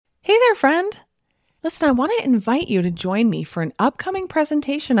Hey there, friend. Listen, I want to invite you to join me for an upcoming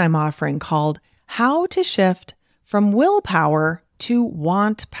presentation I'm offering called How to Shift from Willpower to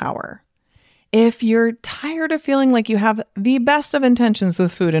Want Power. If you're tired of feeling like you have the best of intentions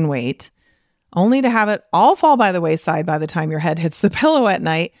with food and weight, only to have it all fall by the wayside by the time your head hits the pillow at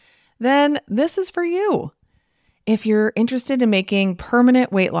night, then this is for you. If you're interested in making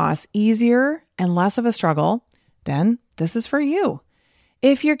permanent weight loss easier and less of a struggle, then this is for you.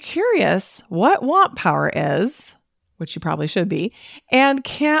 If you're curious what want power is, which you probably should be, and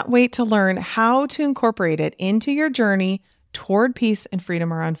can't wait to learn how to incorporate it into your journey toward peace and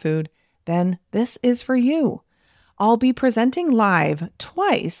freedom around food, then this is for you. I'll be presenting live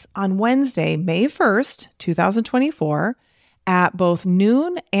twice on Wednesday, May 1st, 2024, at both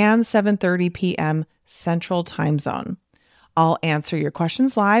noon and 7:30 p.m. Central Time Zone. I'll answer your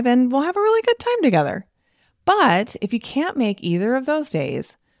questions live and we'll have a really good time together. But if you can't make either of those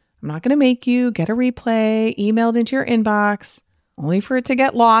days, I'm not going to make you get a replay emailed into your inbox, only for it to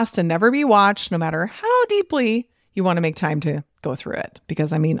get lost and never be watched, no matter how deeply you want to make time to go through it.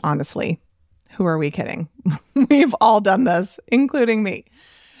 Because, I mean, honestly, who are we kidding? We've all done this, including me.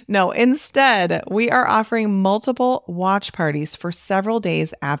 No, instead, we are offering multiple watch parties for several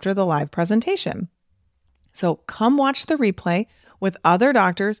days after the live presentation. So come watch the replay with other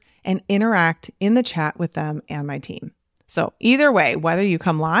doctors and interact in the chat with them and my team. So either way, whether you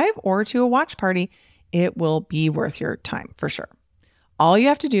come live or to a watch party, it will be worth your time for sure. All you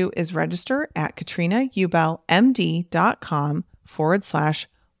have to do is register at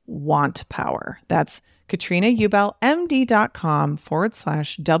katrinaubelmd.com/wantpower. That's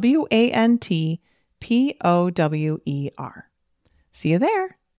katrinaubelmd.com/WANTPOWER. See you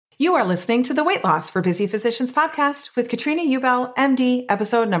there. You are listening to the Weight Loss for Busy Physicians podcast with Katrina Ubel, MD,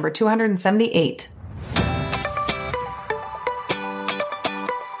 episode number 278.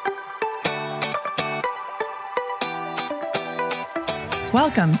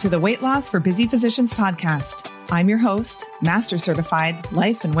 Welcome to the Weight Loss for Busy Physicians podcast. I'm your host, Master Certified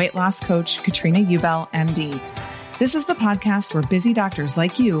Life and Weight Loss Coach, Katrina Ubel, MD. This is the podcast where busy doctors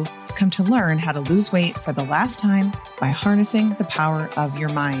like you come to learn how to lose weight for the last time by harnessing the power of your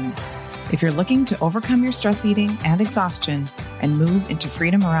mind. If you're looking to overcome your stress eating and exhaustion and move into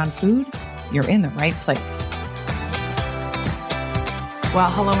freedom around food, you're in the right place. Well,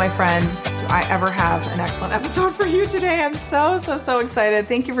 hello, my friend. Do I ever have an excellent episode for you today? I'm so excited.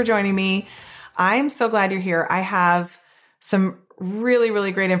 Thank you for joining me. I'm so glad you're here. I have some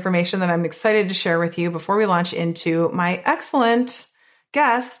really great information that I'm excited to share with you before we launch into my excellent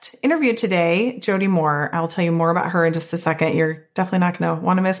guest interview today, Jody Moore. I'll tell you more about her in just a second. You're definitely not going to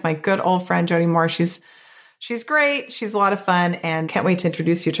want to miss my good old friend, Jody Moore. She's great. She's a lot of fun and can't wait to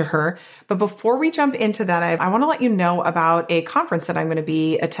introduce you to her. But before we jump into that, I want to let you know about a conference that I'm going to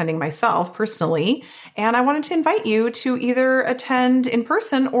be attending myself personally. And I wanted to invite you to either attend in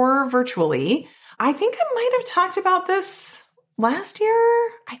person or virtually. I think I might have talked about this last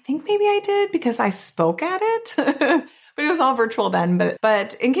year. I think maybe I did because I spoke at it. But it was all virtual then.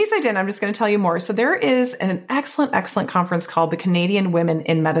 But in case I didn't, I'm just going to tell you more. So there is an excellent conference called the Canadian Women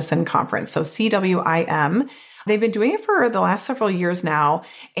in Medicine Conference. So CWIM. They've been doing it for the last several years now.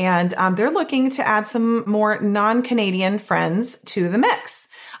 And they're looking to add some more non-Canadian friends to the mix.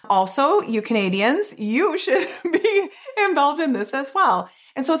 Also, you Canadians, you should be involved in this as well.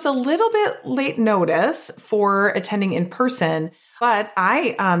 And so it's a little bit late notice for attending in person. But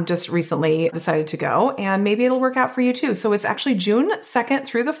I just recently decided to go and maybe it'll work out for you too. So it's actually June 2nd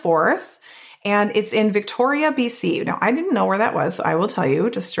through the 4th and it's in Victoria, BC. Now, I didn't know where that was. So I will tell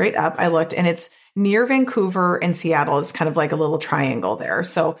you just straight up. I looked and it's near Vancouver and Seattle. It's kind of like a little triangle there.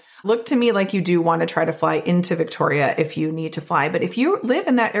 So look to me like you do want to try to fly into Victoria if you need to fly. But if you live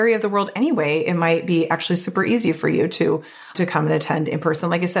in that area of the world anyway, it might be actually super easy for you to come and attend in person.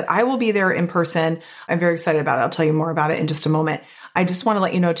 Like I said, I will be there in person. I'm very excited about it. I'll tell you more about it in just a moment. I just want to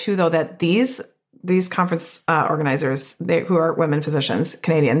let you know too, though, that these conference organizers, who are women physicians,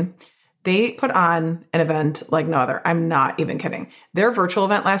 Canadian, they put on an event like no other. I'm not even kidding. Their virtual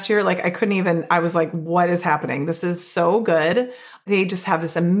event last year, I was like, what is happening? This is so good. They just have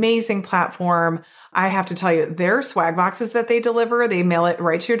this amazing platform. I have to tell you, their swag boxes that they deliver, they mail it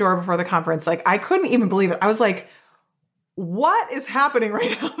right to your door before the conference. I couldn't even believe it. I was like, what is happening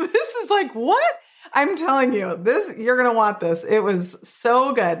right now? This is what? I'm telling you, you're going to want this. It was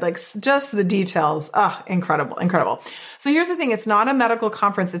so good. Like just the details. Incredible, incredible. So here's the thing. It's not a medical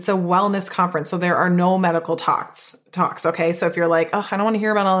conference. It's a wellness conference. So there are no medical talks. Okay. So if you're like, I don't want to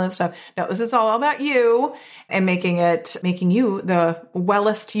hear about all this stuff. No, this is all about you and making you the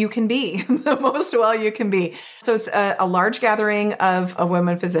wellest you can be, the most well you can be. So it's a large gathering of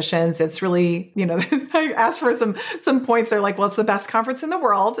women physicians. It's really, I asked for some points. They're like, well, it's the best conference in the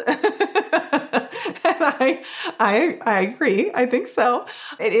world. And I agree. I think so.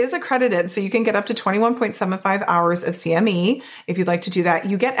 It is accredited. So you can get up to 21.75 hours of CME. If you'd like to do that,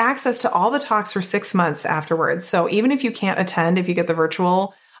 you get access to all the talks for 6 months afterwards. So even if you can't attend, if you get the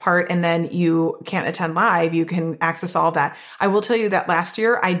virtual part and then you can't attend live, you can access all that. I will tell you that last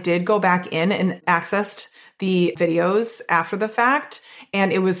year I did go back in and accessed the videos after the fact.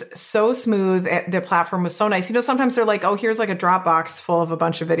 And it was so smooth. The platform was so nice. Sometimes they're like, here's like a Dropbox full of a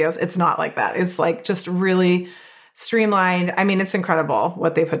bunch of videos. It's not like that. It's like just really streamlined. I mean, it's incredible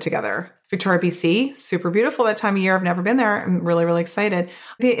what they put together. Victoria, BC, super beautiful that time of year. I've never been there. I'm really, really excited.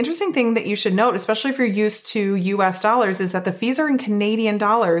 The interesting thing that you should note, especially if you're used to US dollars, is that the fees are in Canadian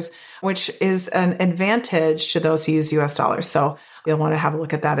dollars, which is an advantage to those who use US dollars. So you'll want to have a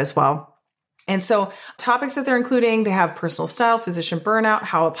look at that as well. And so topics that they're including, they have personal style, physician burnout,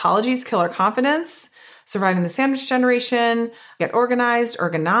 how apologies kill our confidence, surviving the sandwich generation, get organized,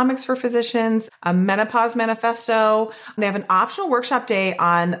 ergonomics for physicians, a menopause manifesto. They have an optional workshop day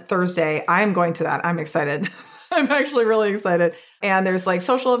on Thursday. I'm going to that. I'm excited. I'm actually really excited. And there's like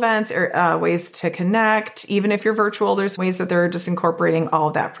social events or ways to connect. Even if you're virtual, there's ways that they're just incorporating all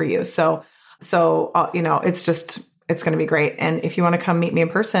of that for you. So it's going to be great. And if you want to come meet me in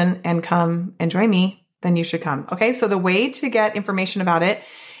person and come and join me, then you should come. Okay. So the way to get information about it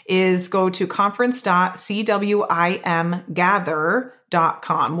is go to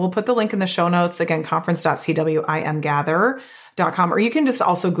conference.cwimgather.com. We'll put the link in the show notes. Again, conference.cwimgather.com, or you can just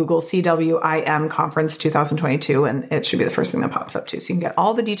also Google CWIM Conference 2022, and it should be the first thing that pops up too. So you can get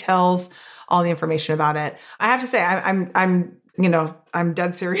all the details, all the information about it. I have to say, I'm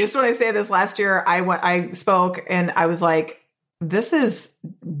dead serious when I say this. Last year I spoke and I was like, this is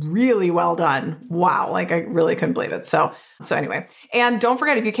really well done. Wow. Like I really couldn't believe it. So anyway, and don't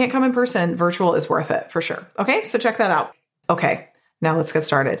forget, if you can't come in person, virtual is worth it for sure. Okay. So check that out. Okay. Now let's get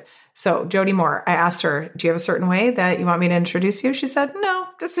started. So Jody Moore, I asked her, do you have a certain way that you want me to introduce you? She said, no,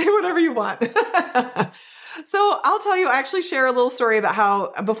 just say whatever you want. So I'll tell you, I actually share a little story about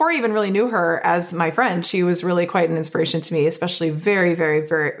how before I even really knew her as my friend, she was really quite an inspiration to me, especially very, very,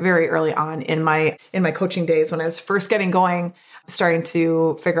 very, very early on in my coaching days when I was first getting going, starting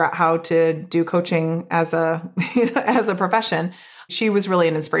to figure out how to do coaching as a profession. She was really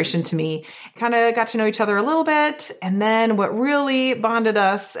an inspiration to me. Kind of got to know each other a little bit. And then what really bonded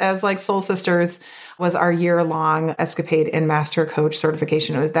us as like soul sisters was our year-long escapade in master coach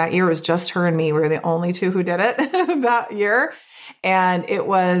certification. That year was just her and me. We were the only two who did it that year. And it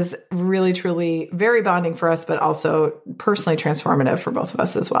was really, truly very bonding for us, but also personally transformative for both of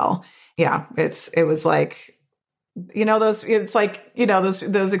us as well. Yeah, it was like, those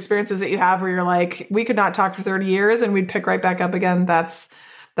experiences that you have where you're like, we could not talk for 30 years and we'd pick right back up again. That's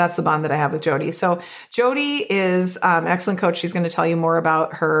the bond that I have with Jody. So Jody is an excellent coach. She's going to tell you more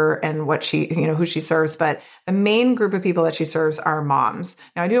about her and what who she serves. But the main group of people that she serves are moms.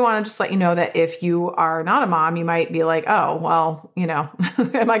 Now, I do want to just let you know that if you are not a mom, you might be like, oh, well,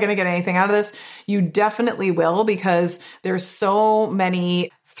 am I going to get anything out of this? You definitely will, because there's so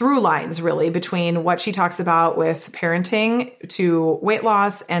many through lines really between what she talks about with parenting to weight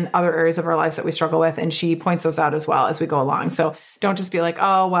loss and other areas of our lives that we struggle with. And she points those out as well as we go along. So don't just be like,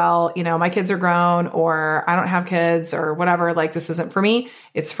 oh, well, my kids are grown, or I don't have kids, or whatever. Like, this isn't for me.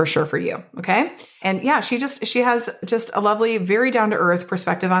 It's for sure for you. Okay. And yeah, she has just a lovely, very down to earth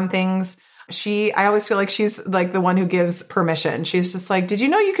perspective on things. I always feel like she's like the one who gives permission. She's just like, did you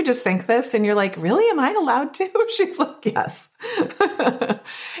know you could just think this? And you're like, really? Am I allowed to? She's like, yes.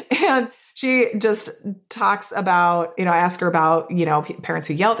 And she just talks about, I ask her about, parents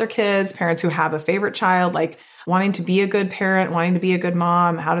who yell at their kids, parents who have a favorite child, like wanting to be a good parent, wanting to be a good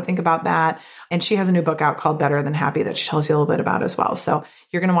mom, how to think about that. And she has a new book out called Better Than Happy that she tells you a little bit about as well. So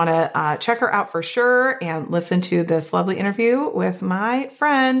you're going to want to check her out for sure and listen to this lovely interview with my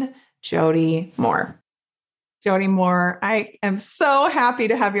friend, Jody Moore. Jody Moore, I am so happy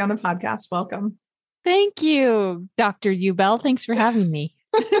to have you on the podcast. Welcome. Thank you, Dr. Ubel. Thanks for having me.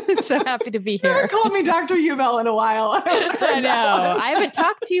 So happy to be You here. haven't called me Dr. Yubel in a while. I know. I haven't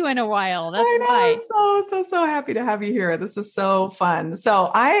talked to you in a while. That's why. So happy to have you here. This is so fun.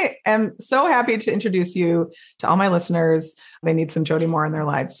 So I am so happy to introduce you to all my listeners. They need some Jody Moore in their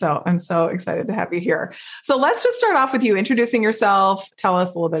lives. So I'm so excited to have you here. So let's just start off with you introducing yourself. Tell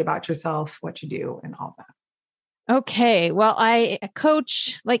us a little bit about yourself, what you do, and all that. Okay. Well, I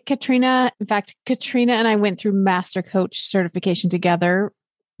coach like Katrina. In fact, Katrina and I went through master coach certification together.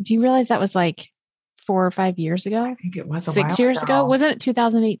 Do you realize that was like 4 or 5 years ago? I think it was 6 years ago. Wasn't it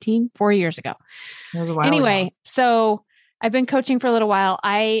 2018? 4 years ago. It was a while anyway, ago. So I've been coaching for a little while.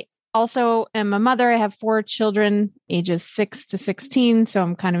 I also am a mother. I have 4 children, ages 6 to 16. So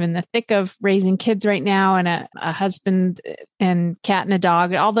I'm kind of in the thick of raising kids right now, and a husband and cat and a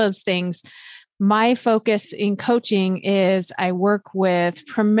dog, and all those things. My focus in coaching is I work with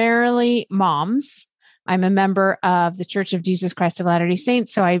primarily moms. I'm a member of the Church of Jesus Christ of Latter-day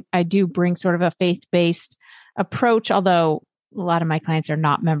Saints. So I do bring sort of a faith-based approach, although a lot of my clients are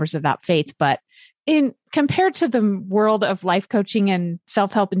not members of that faith. But in compared to the world of life coaching and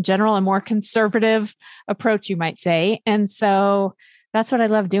self-help in general, a more conservative approach, you might say. And so that's what I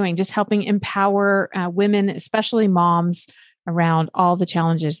love doing, just helping empower women, especially moms, around all the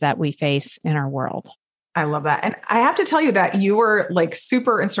challenges that we face in our world. I love that. And I have to tell you that you were like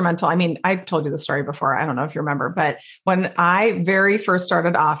super instrumental. I mean, I've told you the story before. I don't know if you remember, but when I very first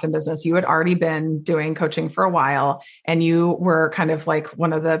started off in business, you had already been doing coaching for a while. And you were kind of like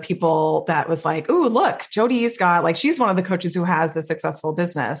one of the people that was like, "Ooh, look, Jody's got like, she's one of the coaches who has a successful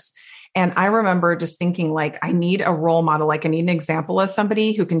business." And I remember just thinking like, I need a role model. Like I need an example of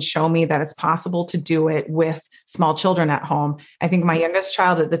somebody who can show me that it's possible to do it with small children at home. I think my youngest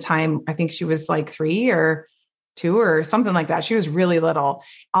child at the time, I think she was like 3 or 2 or something like that. She was really little.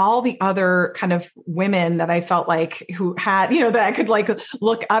 All the other kind of women that I felt like who had, that I could like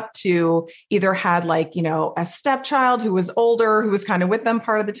look up to either had like, a stepchild who was older, who was kind of with them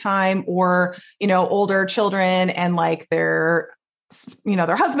part of the time, or, older children and like their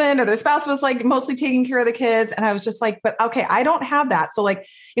husband or their spouse was like mostly taking care of the kids. And I was just like, but okay, I don't have that. So like,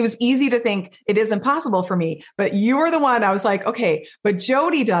 it was easy to think it is impossible for me, but you were the one I was like, okay, but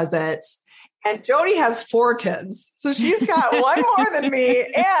Jody does it. And Jody has 4 kids. So she's got one more than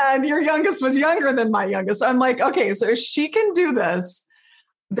me. And your youngest was younger than my youngest. So I'm like, okay, so if she can do this,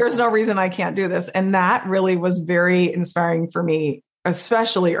 there's no reason I can't do this. And that really was very inspiring for me,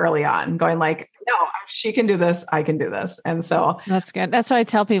 especially early on, going like, no, if she can do this, I can do this. And so that's good. That's what I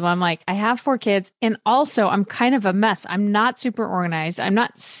tell people. I'm like, I have 4 kids. And also I'm kind of a mess. I'm not super organized. I'm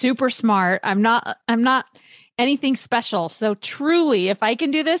not super smart. I'm not anything special. So truly, if I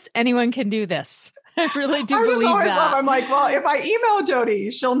can do this, anyone can do this. I really do believe that. I'm like, well, if I email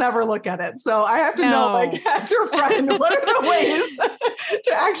Jody, she'll never look at it. So I have to know, like, as your friend, what are the ways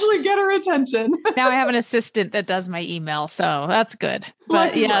to actually get her attention? Now I have an assistant that does my email. So that's good.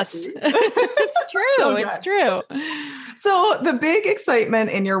 But yes, it's true. So it's true. So the big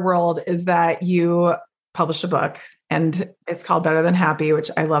excitement in your world is that you published a book. And it's called Better Than Happy, which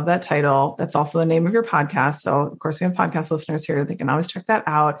I love that title. That's also the name of your podcast. So of course we have podcast listeners here. They can always check that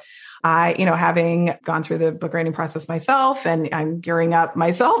out. I, having gone through the book writing process myself, and I'm gearing up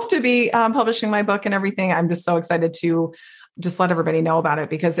myself to be publishing my book and everything. I'm just so excited to just let everybody know about it,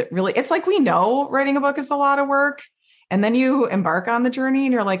 because it's like, we know writing a book is a lot of work. And then you embark on the journey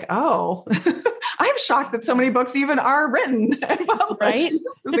and you're like, oh, I'm shocked that so many books even are written and published. Right?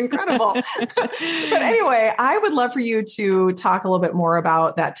 This is incredible. But anyway, I would love for you to talk a little bit more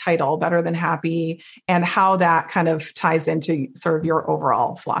about that title, Better Than Happy, and how that kind of ties into sort of your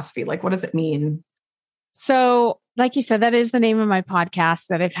overall philosophy. Like, what does it mean? So, like you said, that is the name of my podcast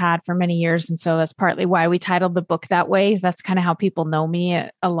that I've had for many years. And so that's partly why we titled the book that way. That's kind of how people know me,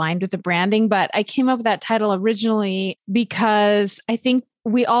 aligned with the branding. But I came up with that title originally because I think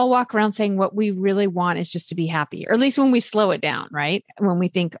we all walk around saying what we really want is just to be happy, or at least when we slow it down, right? When we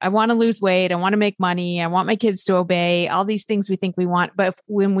think, I want to lose weight, I want to make money, I want my kids to obey, all these things we think we want. But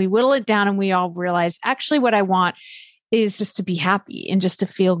when we whittle it down and we all realize, actually what I want is just to be happy and just to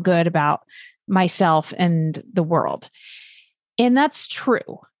feel good about myself and the world. And that's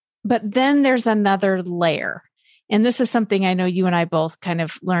true. But then there's another layer. And this is something I know you and I both kind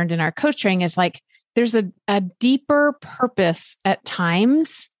of learned in our coach training, is like, there's a deeper purpose at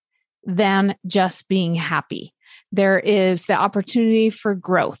times than just being happy. There is the opportunity for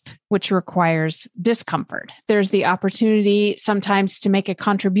growth, which requires discomfort. There's the opportunity sometimes to make a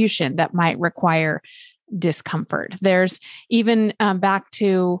contribution that might require discomfort. There's even back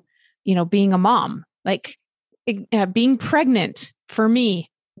to, being a mom, like being pregnant for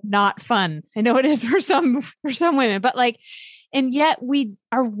me, not fun. I know it is for some women, but like, And yet we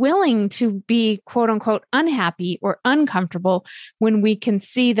are willing to be quote unquote unhappy or uncomfortable when we can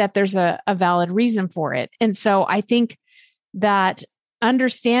see that there's a valid reason for it. And so I think that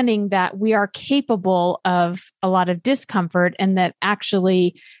understanding that we are capable of a lot of discomfort and that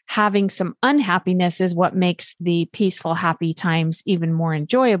actually having some unhappiness is what makes the peaceful, happy times even more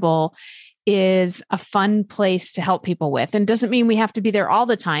enjoyable is a fun place to help people with. And doesn't mean we have to be there all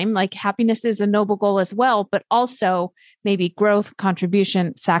the time. Like happiness is a noble goal as well, but also maybe growth,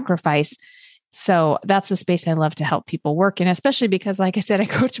 contribution, sacrifice. So that's the space I love to help people work in, especially because, like I said, I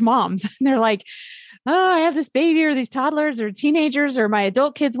coach moms and they're like, oh, I have this baby or these toddlers or teenagers or my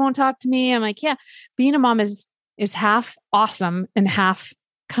adult kids won't talk to me. I'm like, yeah, being a mom is half awesome and half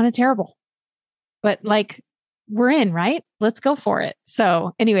kind of terrible. But like, we're in, right? Let's go for it.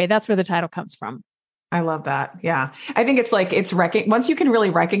 So anyway, that's where the title comes from. I love that. Yeah. I think it's like, once you can really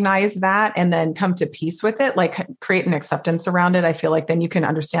recognize that and then come to peace with it, like create an acceptance around it, I feel like then you can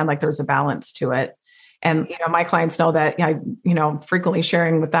understand like there's a balance to it. And, my clients know that I, frequently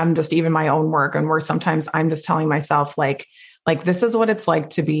sharing with them just even my own work, and where sometimes I'm just telling myself like, this is what it's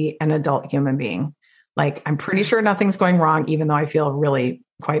like to be an adult human being. Like, I'm pretty sure nothing's going wrong, even though I feel really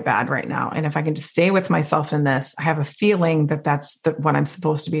quite bad right now. And if I can just stay with myself in this, I have a feeling that that's what I'm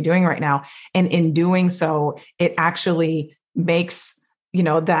supposed to be doing right now. And in doing so, it actually makes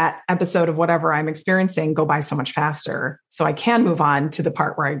that episode of whatever I'm experiencing go by so much faster. So I can move on to the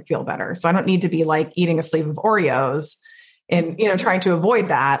part where I feel better. So I don't need to be like eating a sleeve of Oreos and, trying to avoid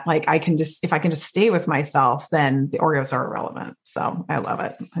that. Like if I can just stay with myself, then the Oreos are irrelevant. So I love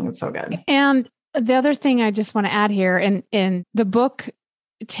it. I think it's so good. And the other thing I just want to add here, and the book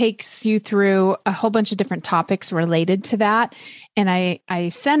takes you through a whole bunch of different topics related to that. And I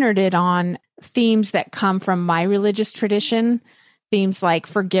centered it on themes that come from my religious tradition. Themes like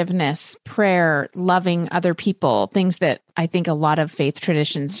forgiveness, prayer, loving other people, things that I think a lot of faith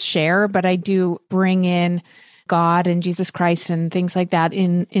traditions share, but I do bring in God and Jesus Christ and things like that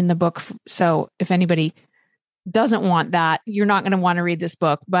in the book. So if anybody doesn't want that, you're not going to want to read this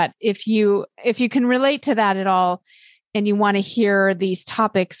book. But if you can relate to that at all, and you want to hear these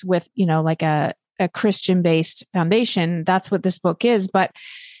topics with, like a Christian-based foundation, that's what this book is. But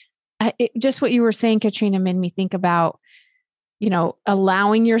just what you were saying, Katrina, made me think about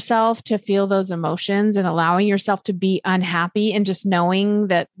allowing yourself to feel those emotions and allowing yourself to be unhappy and just knowing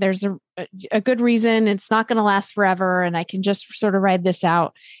that there's a good reason. It's not going to last forever. And I can just sort of ride this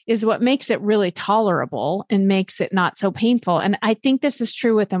out is what makes it really tolerable and makes it not so painful. And I think this is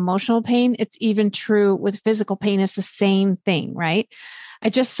true with emotional pain. It's even true with physical pain. It's the same thing, right? I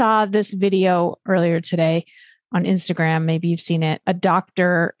just saw this video earlier today on Instagram, maybe you've seen it, a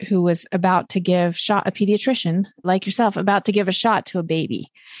doctor who was about to give a pediatrician like yourself, about to give a shot to a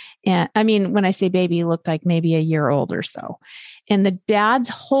baby. And I mean, when I say baby, he looked like maybe a year old or so. And the dad's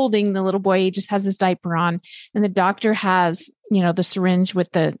holding the little boy, he just has his diaper on. And the doctor has, the syringe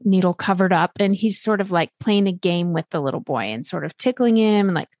with the needle covered up. And he's sort of like playing a game with the little boy and sort of tickling him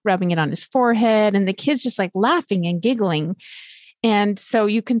and like rubbing it on his forehead. And the kid's just like laughing and giggling. And so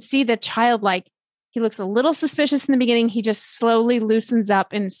you can see the child, like, he looks a little suspicious in the beginning. He just slowly loosens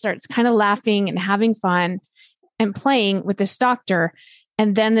up and starts kind of laughing and having fun and playing with this doctor.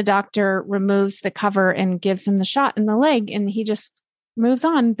 And then the doctor removes the cover and gives him the shot in the leg. And he just moves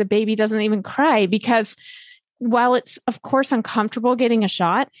on. The baby doesn't even cry because while it's, of course, uncomfortable getting a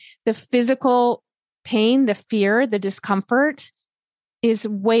shot, the physical pain, the fear, the discomfort is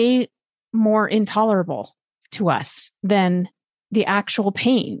way more intolerable to us than the actual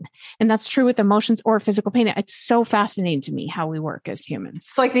pain. And that's true with emotions or physical pain. It's so fascinating to me how we work as humans.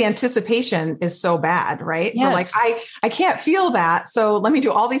 It's like the anticipation is so bad, right? Yes. We're like, I can't feel that. So let me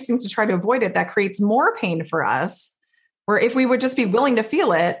do all these things to try to avoid it. That creates more pain for us. Where if we would just be willing to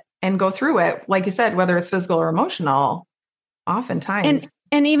feel it and go through it, like you said, whether it's physical or emotional, oftentimes.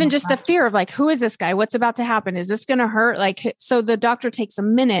 And even just the fear of like, who is this guy? What's about to happen? Is this going to hurt? Like, so the doctor takes a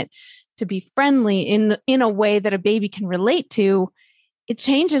minute to be friendly in a way that a baby can relate to. It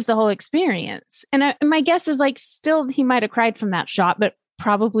changes the whole experience. And my guess is like, still, he might've cried from that shot, but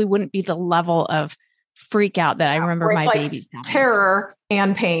probably wouldn't be the level of freak out that I remember my babies having. Terror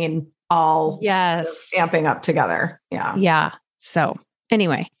and pain all amping up together. Yeah. Yeah. So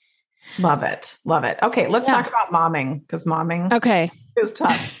anyway. Love it. Love it. Okay. Let's talk about momming, because momming is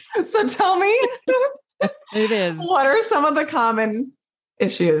tough. So tell me, it is. What are some of the common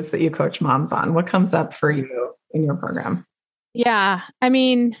issues that you coach moms on? What comes up for you in your program? Yeah. I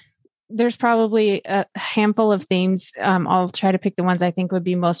mean, there's probably a handful of themes. I'll try to pick the ones I think would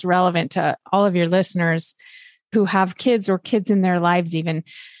be most relevant to all of your listeners who have kids or kids in their lives even.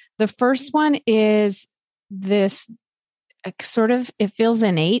 The first one is this it feels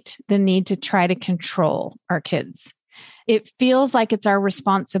innate, the need to try to control our kids. It feels like it's our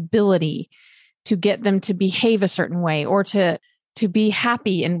responsibility to get them to behave a certain way or to be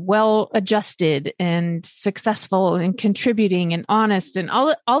happy and well adjusted and successful and contributing and honest and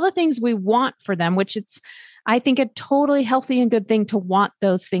all the things we want for them, which it's, I think, a totally healthy and good thing to want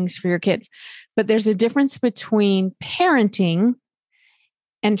those things for your kids. But there's a difference between parenting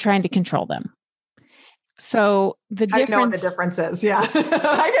and trying to control them. So the difference. I know what the difference is. Yeah.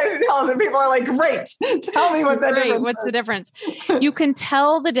 I can tell them. People are like, great. Tell me what the difference is. What's the difference? You can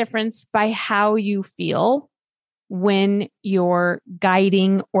tell the difference by how you feel when you're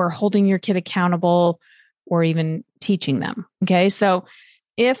guiding or holding your kid accountable or even teaching them. Okay. So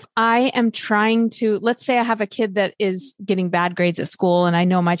if I am trying to, let's say I have a kid that is getting bad grades at school and I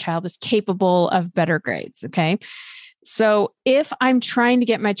know my child is capable of better grades. Okay. So if I'm trying to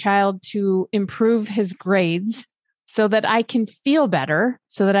get my child to improve his grades so that I can feel better,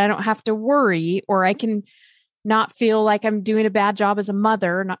 so that I don't have to worry, or I can not feel like I'm doing a bad job as a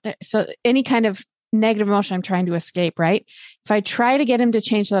mother, so any kind of negative emotion I'm trying to escape, right? If I try to get him to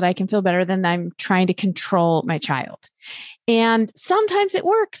change so that I can feel better, then I'm trying to control my child. And sometimes it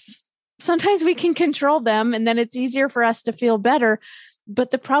works. Sometimes we can control them and then it's easier for us to feel better.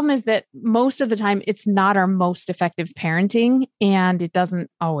 But the problem is that most of the time it's not our most effective parenting and it doesn't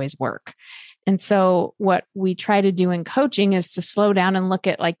always work. And so what we try to do in coaching is to slow down and look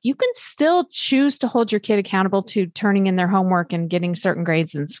at, like, you can still choose to hold your kid accountable to turning in their homework and getting certain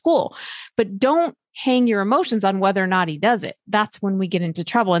grades in school, but don't hang your emotions on whether or not he does it. That's when we get into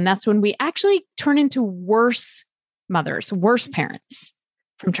trouble. And that's when we actually turn into worse mothers, worse parents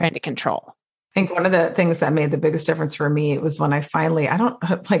from trying to control. I think one of the things that made the biggest difference for me was when I finally, I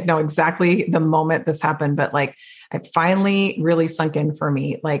don't like know exactly the moment this happened, but like it finally really sunk in for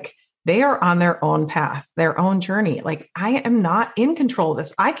me. Like they are on their own path, their own journey. Like I am not in control of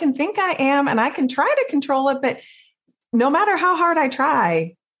this. I can think I am, and I can try to control it, but no matter how hard I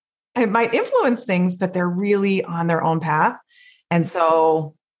try, it might influence things, but they're really on their own path. And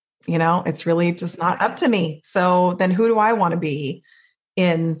so, it's really just not up to me. So then who do I want to be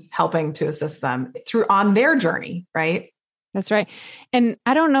in helping to assist them through on their journey, right? That's right. And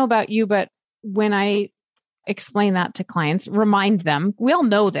I don't know about you, but when I explain that to clients, remind them, we all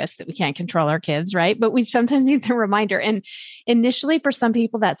know this, that we can't control our kids, right? But we sometimes need the reminder. And initially for some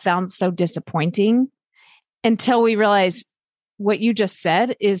people, that sounds so disappointing until we realize what you just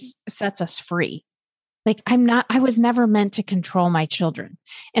said sets us free. Like I was never meant to control my children,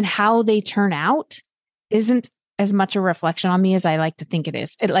 and how they turn out isn't as much a reflection on me as I like to think it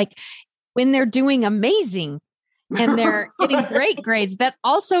is. Like when they're doing amazing and they're getting great grades, that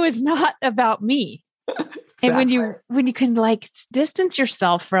also is not about me. Exactly. And when you can like distance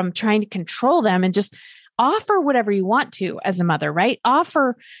yourself from trying to control them and just offer whatever you want to as a mother, right?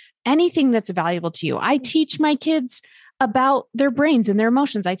 Offer anything that's valuable to you. I teach my kids about their brains and their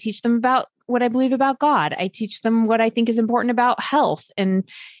emotions. I teach them about what I believe about God. I teach them what I think is important about health, and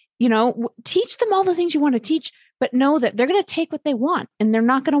teach them all the things you want to teach, but know that they're going to take what they want and they're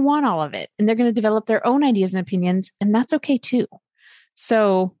not going to want all of it. And they're going to develop their own ideas and opinions. And that's okay too.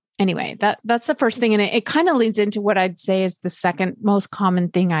 So anyway, that's the first thing. And it kind of leads into what I'd say is the second most common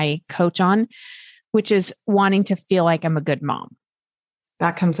thing I coach on, which is wanting to feel like I'm a good mom.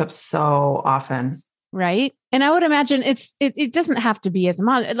 That comes up so often. Right. And I would imagine it doesn't have to be as a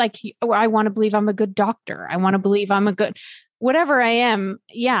mom. Like I want to believe I'm a good doctor. I want to believe I'm a good, whatever I am.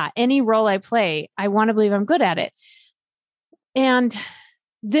 Yeah. Any role I play, I want to believe I'm good at it. And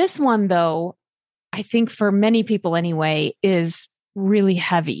this one though, I think for many people anyway, is really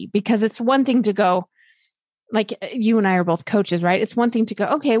heavy, because it's one thing to go, like you and I are both coaches, right? It's one thing to go,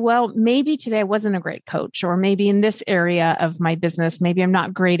 okay, well, maybe today I wasn't a great coach, or maybe in this area of my business, maybe I'm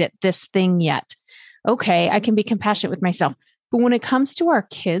not great at this thing yet. Okay, I can be compassionate with myself. But when it comes to our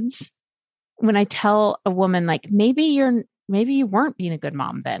kids, when I tell a woman, like, maybe you weren't being a good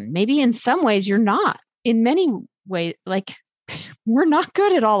mom then, maybe in some ways you're not, in many ways, like we're not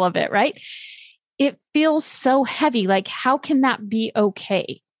good at all of it, right? It feels so heavy. Like, how can that be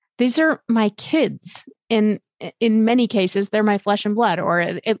okay? These are my kids. In many cases, they're my flesh and blood,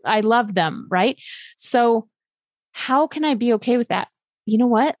 or I love them, right? So how can I be okay with that? You know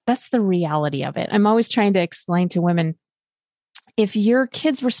what? That's the reality of it. I'm always trying to explain to women, if your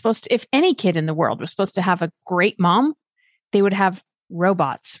kids were if any kid in the world was supposed to have a great mom, they would have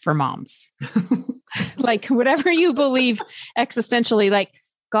robots for moms. Like whatever you believe existentially, like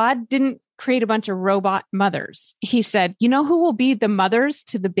God didn't create a bunch of robot mothers. He said, you know who will be the mothers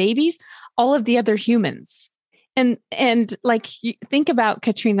to the babies? All of the other humans. And like, you think about,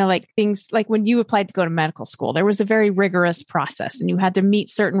 Katrina, like things like when you applied to go to medical school, there was a very rigorous process and you had to meet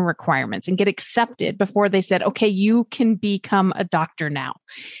certain requirements and get accepted before they said, okay, you can become a doctor now.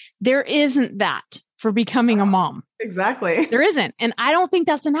 There isn't that for becoming a mom. Exactly. There isn't. And I don't think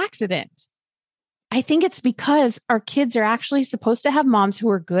that's an accident. I think it's because our kids are actually supposed to have moms who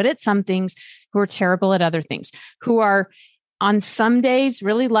are good at some things, who are terrible at other things, who are on some days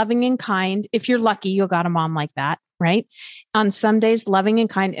really loving and kind. If you're lucky, you got a mom like that, right? On some days, loving and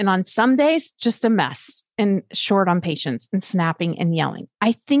kind. And on some days, just a mess and short on patience and snapping and yelling.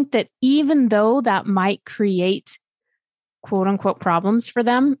 I think that even though that might create quote unquote problems for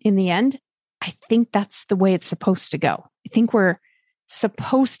them in the end, I think that's the way it's supposed to go. I think we're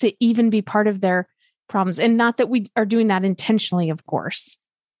supposed to even be part of their problems. And not that we are doing that intentionally, of course,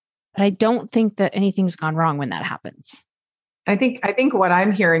 but I don't think that anything's gone wrong when that happens. I think what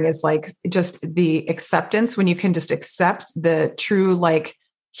I'm hearing is like just the acceptance, when you can just accept the true like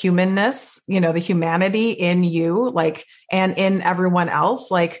humanness, the humanity in you, like, and in everyone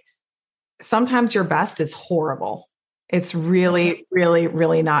else. Like sometimes your best is horrible. It's really, really,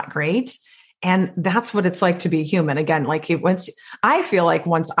 really not great. And that's what it's like to be human. Again, like I feel like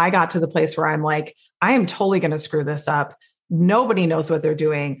once I got to the place where I'm like, I am totally going to screw this up. Nobody knows what they're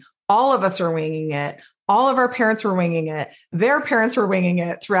doing. All of us are winging it. All of our parents were winging it. Their parents were winging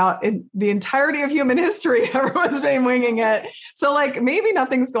it throughout the entirety of human history. Everyone's been winging it. So like maybe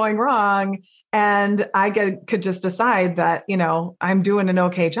nothing's going wrong. And I could just decide that, I'm doing an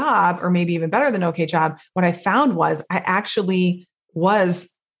okay job, or maybe even better than okay job. What I found was I actually was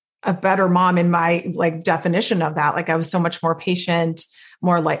a better mom in my like definition of that. Like I was so much more patient,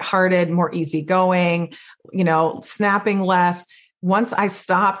 more lighthearted, more easygoing, snapping less. Once I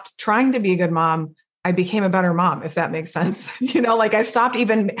stopped trying to be a good mom, I became a better mom, if that makes sense. Like I stopped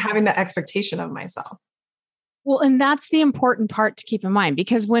even having the expectation of myself. Well, and that's the important part to keep in mind,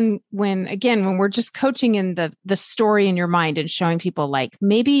 because when we're just coaching in the story in your mind and showing people like,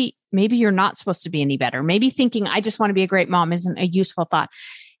 maybe you're not supposed to be any better. Maybe thinking I just want to be a great mom isn't a useful thought.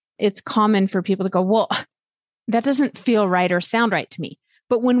 It's common for people to go, well, that doesn't feel right or sound right to me.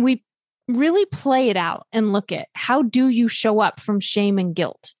 But when we really play it out and look at how do you show up from shame and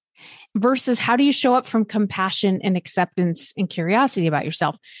guilt versus how do you show up from compassion and acceptance and curiosity about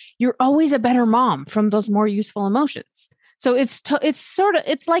yourself, you're always a better mom from those more useful emotions. So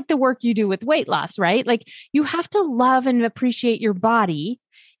it's like the work you do with weight loss, right? Like you have to love and appreciate your body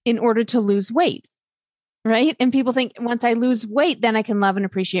in order to lose weight, right? And people think once I lose weight, then I can love and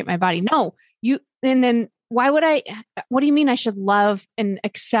appreciate my body. No, and then what do you mean I should love and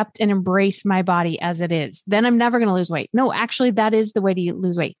accept and embrace my body as it is? Then I'm never going to lose weight. No, actually, that is the way to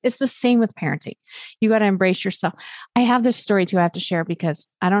lose weight. It's the same with parenting. You got to embrace yourself. I have this story too I have to share because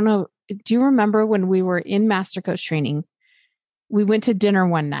I don't know. Do you remember when we were in Master Coach training, we went to dinner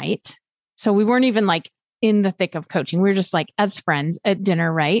one night. So we weren't even like in the thick of coaching. We were just like as friends at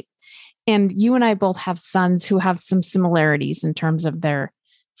dinner, right? And you and I both have sons who have some similarities in terms of their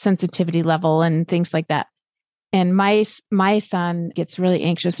sensitivity level and things like that. And my son gets really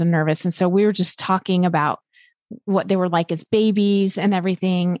anxious and nervous. And so we were just talking about what they were like as babies and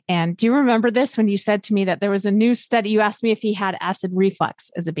everything. And do you remember this when you said to me that there was a new study? You asked me if he had acid reflux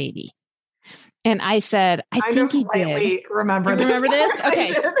as a baby. And I said, I think he did. Remember this?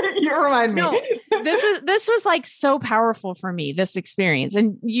 Okay. You remind me. No, this was like so powerful for me, this experience.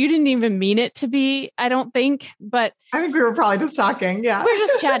 And you didn't even mean it to be, I don't think, but I think we were probably just talking. Yeah. We were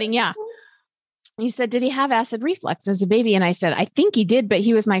just chatting. Yeah. You said, did he have acid reflux as a baby? And I said, I think he did, but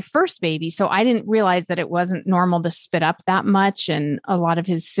he was my first baby. So I didn't realize that it wasn't normal to spit up that much. And a lot of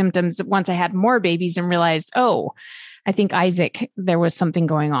his symptoms, once I had more babies and realized, oh, I think Isaac, there was something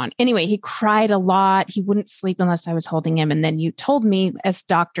going on. Anyway, he cried a lot. He wouldn't sleep unless I was holding him. And then you told me, as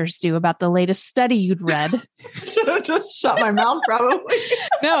doctors do, about the latest study you'd read. Should have just shut my mouth, probably.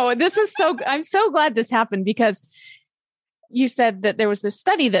 No, I'm so glad this happened because you said that there was this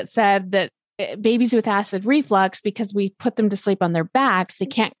study that said that babies with acid reflux, because we put them to sleep on their backs, they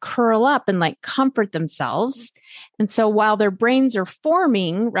can't curl up and like comfort themselves. And so while their brains are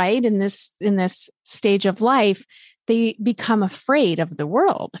forming, right, in this stage of life, they become afraid of the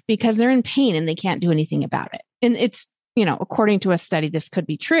world because they're in pain and they can't do anything about it. And it's, according to a study, this could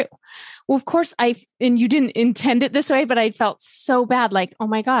be true. Well, of course, and you didn't intend it this way, but I felt so bad. Like, oh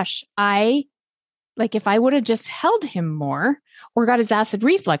my gosh, if I would have just held him more or got his acid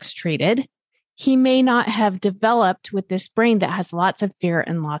reflux treated, he may not have developed with this brain that has lots of fear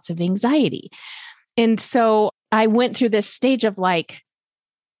and lots of anxiety. And so I went through this stage of like,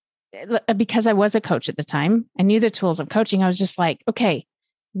 because I was a coach at the time, I knew the tools of coaching. I was just like, okay,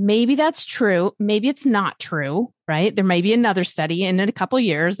 maybe that's true. Maybe it's not true, right? There may be another study in a couple of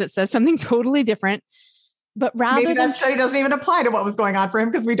years that says something totally different. But rather maybe that study doesn't even apply to what was going on for him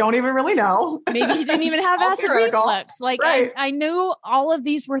because we don't even really know. Maybe he didn't even have acid reflux. Like right. I knew all of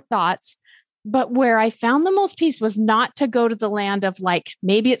these were thoughts, but where I found the most peace was not to go to the land of like,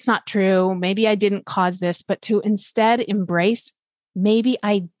 maybe it's not true. Maybe I didn't cause this, but to instead embrace, maybe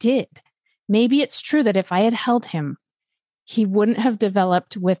I did. Maybe it's true that if I had held him, he wouldn't have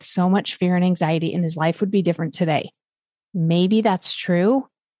developed with so much fear and anxiety and his life would be different today. Maybe that's true.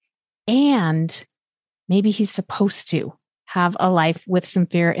 And maybe he's supposed to have a life with some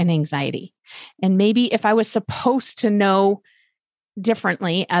fear and anxiety. And maybe if I was supposed to know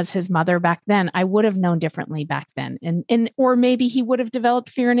differently as his mother back then, I would have known differently back then. Or maybe he would have developed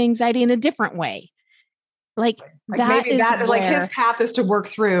fear and anxiety in a different way. Like maybe like his path is to work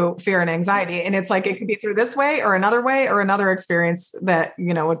through fear and anxiety. And it's like, it could be through this way or another experience that,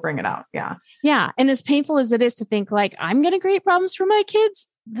 would bring it out. Yeah. Yeah. And as painful as it is to think like, I'm going to create problems for my kids,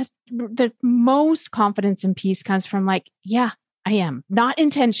 the most confidence and peace comes from like, yeah, I am, not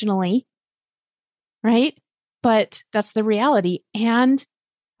intentionally. Right. But that's the reality. And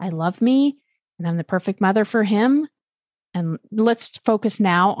I love me and I'm the perfect mother for him. And let's focus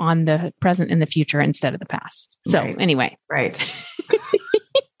now on the present and the future instead of the past. So anyway. Right.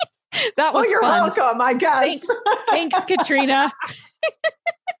 That was you're fun. welcome, I guess. Thanks, Katrina.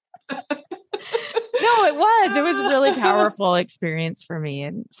 No, it was a really powerful experience for me.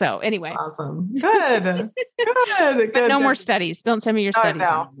 And so anyway. Awesome. Good. But no more studies. Don't send me your studies.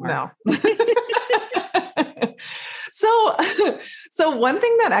 No. So one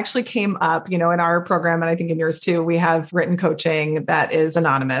thing that actually came up, in our program, and I think in yours too, we have written coaching that is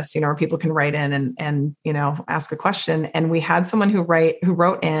anonymous, where people can write in and ask a question. And we had someone who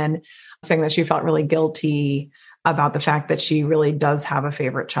wrote in saying that she felt really guilty about the fact that she really does have a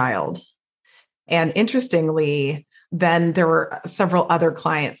favorite child. And interestingly, then there were several other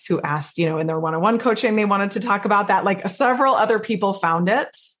clients who asked, in their one-on-one coaching, they wanted to talk about that. Like several other people found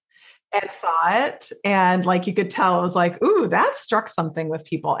it and saw it. And like, you could tell it was like, ooh, that struck something with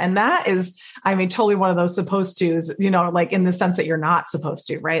people. And that is, totally one of those supposed to's, like in the sense that you're not supposed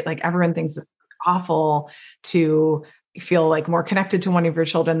to, right? Like everyone thinks it's awful to feel like more connected to one of your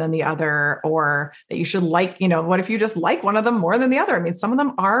children than the other, or that you should like, what if you just like one of them more than the other? Some of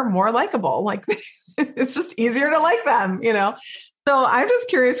them are more likable. Like it's just easier to like them, So I'm just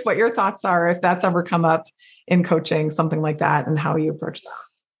curious what your thoughts are, if that's ever come up in coaching, something like that, and how you approach that.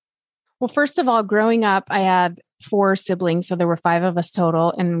 Well, first of all, growing up, I had 4 siblings. So there were 5 of us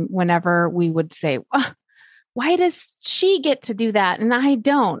total. And whenever we would say, why does she get to do that? And I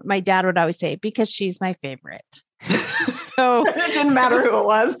don't, my dad would always say, because she's my favorite. So it didn't matter who it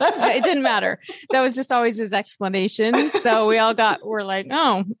was. It didn't matter. That was just always his explanation. So we're like,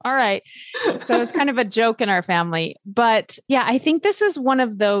 oh, all right. So it's kind of a joke in our family. But yeah, I think this is one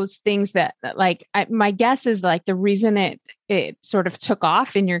of those things that like, my guess is like the reason it sort of took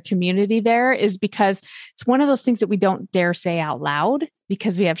off in your community there is because it's one of those things that we don't dare say out loud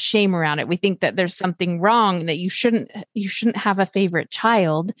because we have shame around it. We think that there's something wrong, that you shouldn't have a favorite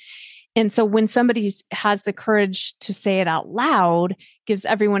child. And so when somebody has the courage to say it out loud, gives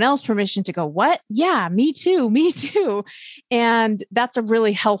everyone else permission to go, what? Yeah, me too. And that's a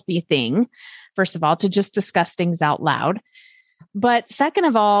really healthy thing, first of all, to just discuss things out loud. But second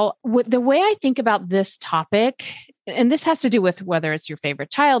of all, the way I think about this topic, and this has to do with whether it's your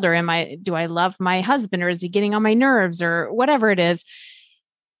favorite child or do I love my husband or is he getting on my nerves or whatever it is,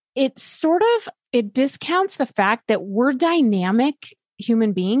 it discounts the fact that we're dynamic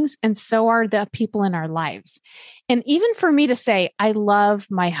human beings, and so are the people in our lives. And even for me to say, I love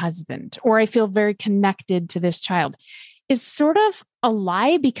my husband, or I feel very connected to this child, is sort of a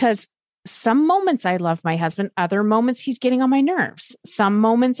lie, because some moments I love my husband, other moments he's getting on my nerves. Some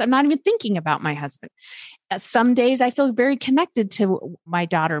moments I'm not even thinking about my husband. Some days I feel very connected to my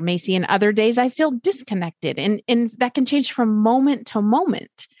daughter, Macy, and other days I feel disconnected. And that can change from moment to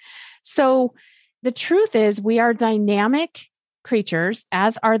moment. So the truth is we are dynamic creatures,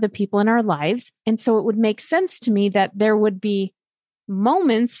 as are the people in our lives. And so it would make sense to me that there would be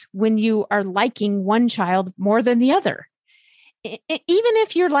moments when you are liking one child more than the other. Even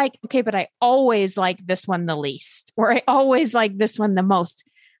if you're like, okay, but I always like this one the least, or I always like this one the most.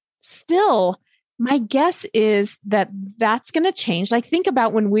 Still, my guess is that that's going to change. Like think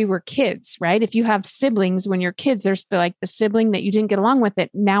about when we were kids, right? If you have siblings, when you're kids, there's the sibling that you didn't get along with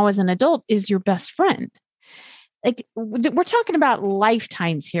it now as an adult is your best friend. Like we're talking about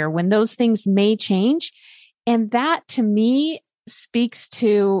lifetimes here when those things may change. And that to me speaks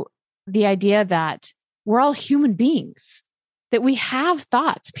to the idea that we're all human beings. that we have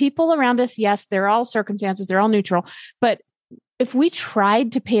thoughts. People around us, yes, they're all circumstances, they're all neutral. But if we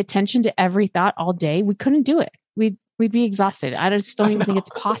tried to pay attention to every thought all day, we couldn't do it. We'd be exhausted. I just don't even think it's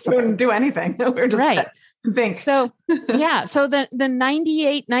possible. We wouldn't do anything. We're just right. Think. So yeah. So the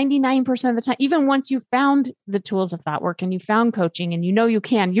 98, 99% of the time, even once you found the tools of thought work and you found coaching and you know you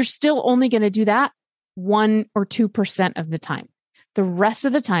can, you're still only going to do that 1 or 2% of the time. The rest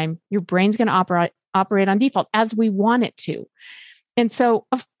of the time, your brain's going to operate on default as we want it to. And so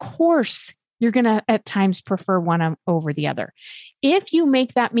of course, you're going to at times prefer one over the other. If you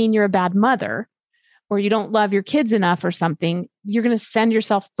make that mean you're a bad mother, or you don't love your kids enough or something, you're going to send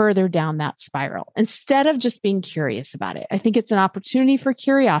yourself further down that spiral instead of just being curious about it. I think it's an opportunity for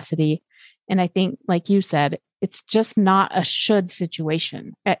curiosity. And I think, like you said, it's just not a should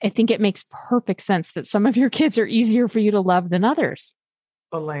situation. I think it makes perfect sense that some of your kids are easier for you to love than others.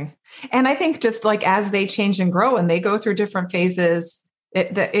 Totally. And I think just like as they change and grow and they go through different phases,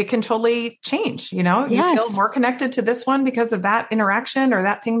 it can totally change, you know, yes. You feel more connected to this one because of that interaction or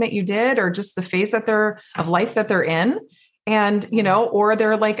that thing that you did, or just the phase of life that they're in. And, you know, or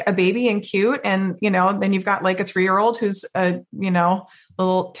they're like a baby and cute. And, you know, then you've got like a 3-year-old who's a, you know,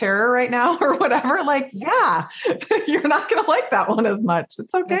 little terror right now or whatever. Like, yeah, you're not going to like that one as much.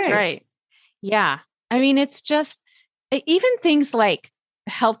 It's okay. That's right. Yeah. I mean, it's just even things like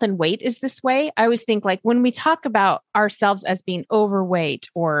health and weight is this way. I always think like when we talk about ourselves as being overweight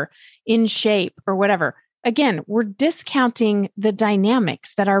or in shape or whatever, again, we're discounting the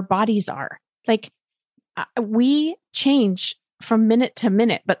dynamics that our bodies are. Like we change from minute to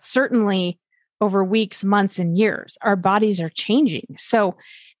minute, but certainly over weeks, months, and years, our bodies are changing. So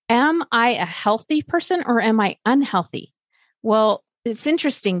am I a healthy person or am I unhealthy? Well, it's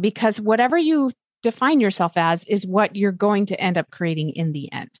interesting because whatever you define yourself as is what you're going to end up creating in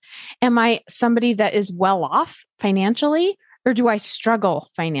the end. Am I somebody that is well off financially, or do I struggle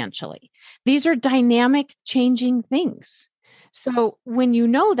financially? These are dynamic, changing things. So when you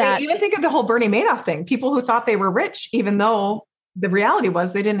know that, even think of the whole Bernie Madoff thing, people who thought they were rich, even though the reality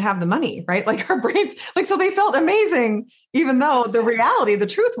was they didn't have the money, right? Like our brains, like, so they felt amazing, even though the reality, the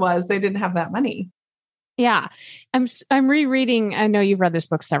truth was they didn't have that money. Yeah. I'm rereading. I know you've read this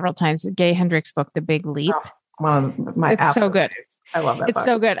book several times, Gay Hendricks' book, The Big Leap. Oh, one of my it's so good. Favorites. I love that. It's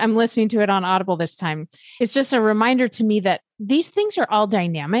so good. I'm listening to it on Audible this time. It's just a reminder to me that these things are all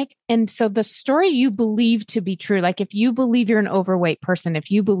dynamic. And so the story you believe to be true, like if you believe you're an overweight person, if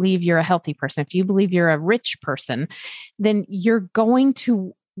you believe you're a healthy person, if you believe you're a rich person, then you're going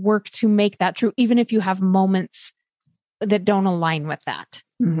to work to make that true, even if you have moments that don't align with that.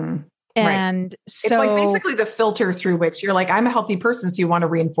 Mm-hmm. And right. So it's like basically the filter through which you're like, I'm a healthy person. So you want to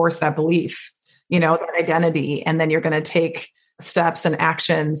reinforce that belief, you know, that identity. And then you're going to take steps and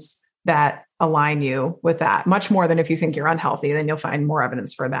actions that align you with that much more than if you think you're unhealthy, then you'll find more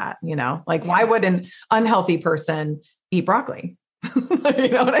evidence for that. You know, like why would an unhealthy person eat broccoli? You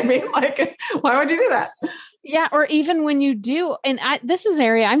know what I mean? Like, why would you do that? Yeah. Or even when you do, and this is an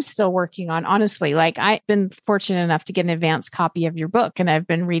area I'm still working on, honestly. Like I've been fortunate enough to get an advanced copy of your book and I've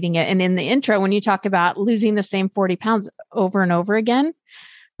been reading it. And in the intro, when you talk about losing the same 40 pounds over and over again, I'm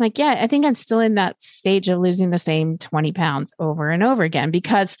like, yeah, I think I'm still in that stage of losing the same 20 pounds over and over again,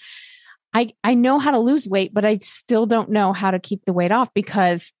 because I know how to lose weight, but I still don't know how to keep the weight off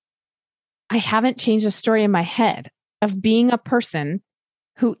because I haven't changed the story in my head of being a person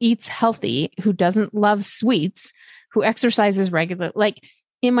who eats healthy, who doesn't love sweets, who exercises regularly. Like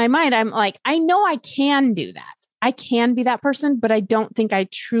in my mind, I'm like, I know I can do that. I can be that person, but I don't think I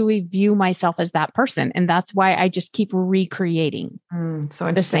truly view myself as that person. And that's why I just keep recreating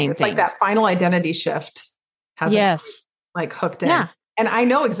so the same it's thing. Like that final identity shift has like hooked in. Yeah. And I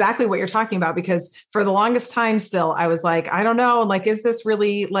know exactly what you're talking about because for the longest time still, I was like, I don't know, like, is this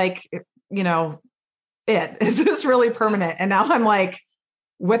really like, you know, is this really permanent? And now I'm like,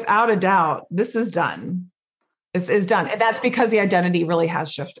 without a doubt, this is done. This is done. And that's because the identity really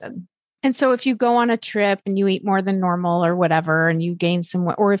has shifted. And so if you go on a trip and you eat more than normal or whatever, and you gain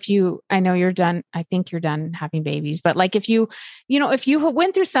some, or if you, I know you're done, I think you're done having babies, but like if you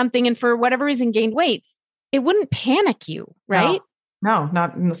went through something and for whatever reason gained weight, it wouldn't panic you, right? No,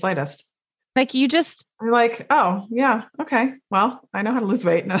 not in the slightest. Like you're like, oh yeah. Okay. Well, I know how to lose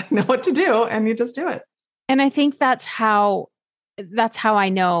weight and I know what to do. And you just do it. And I think that's how I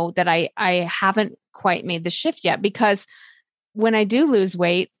know that I haven't quite made the shift yet, because when I do lose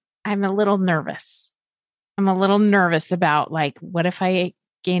weight, I'm a little nervous. I'm a little nervous about like, what if I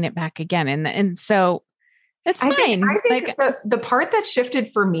gain it back again? And so it's fine. I think the part that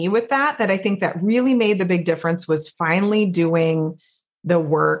shifted for me with that I think that really made the big difference was finally doing the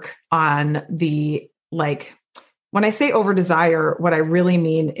work on the like when I say over desire, what I really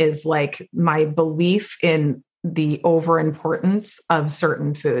mean is like my belief in the over importance of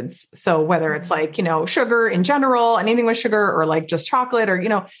certain foods. So whether it's like, sugar in general, anything with sugar, or like just chocolate, or,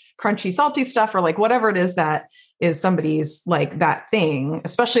 crunchy, salty stuff, or like whatever it is that is somebody's like that thing,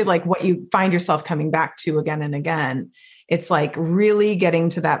 especially like what you find yourself coming back to again and again. It's like really getting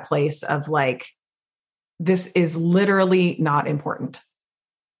to that place of like, this is literally not important.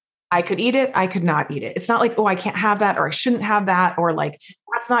 I could eat it. I could not eat it. It's not like, oh, I can't have that, or I shouldn't have that, or like,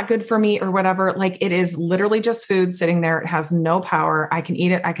 that's not good for me, or whatever. Like, it is literally just food sitting there. It has no power. I can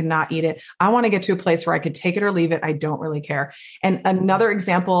eat it. I cannot eat it. I want to get to a place where I could take it or leave it. I don't really care. And another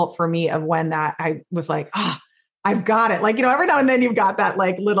example for me of when that I was like, I've got it. Like, every now and then you've got that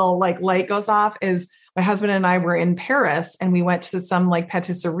like little like light goes off, is my husband and I were in Paris, and we went to some like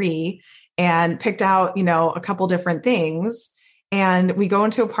patisserie and picked out, a couple different things. And we go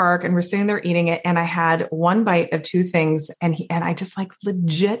into a park and we're sitting there eating it. And I had one bite of two things, and I just like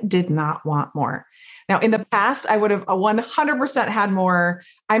legit did not want more. Now, in the past, I would have 100% had more.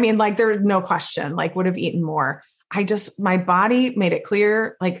 I mean, like, there's no question, like would have eaten more. My body made it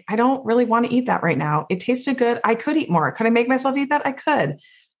clear, like, I don't really want to eat that right now. It tasted good. I could eat more. Could I make myself eat that? I could.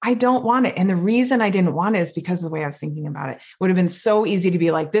 I don't want it. And the reason I didn't want it is because of the way I was thinking about it. It would have been so easy to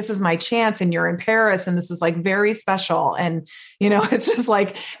be like, this is my chance, and you're in Paris, and this is like very special. And, it's just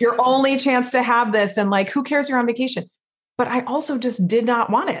like your only chance to have this. And like, who cares, you're on vacation? But I also just did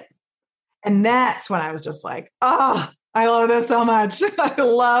not want it. And that's when I was just like, I love this so much. I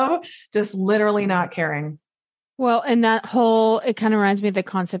love just literally not caring. Well, and it kind of reminds me of the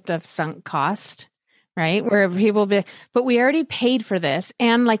concept of sunk cost. Right. Where people but we already paid for this.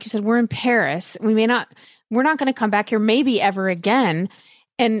 And like you said, we're in Paris. We're not going to come back here maybe ever again.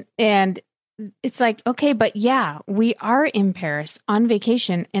 And it's like, okay, but yeah, we are in Paris on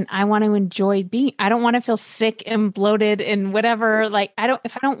vacation, and I want to enjoy I don't want to feel sick and bloated and whatever. Like,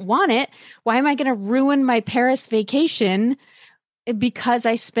 if I don't want it, why am I going to ruin my Paris vacation because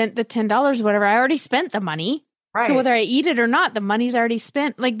I spent the $10, whatever? I already spent the money. Right. So whether I eat it or not, the money's already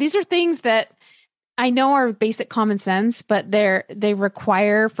spent. Like, these are things that I know are basic common sense, but they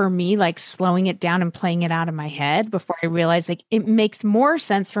require for me like slowing it down and playing it out in my head before I realize like it makes more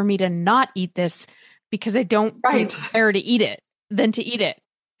sense for me to not eat this because I don't prepare to eat it than to eat it.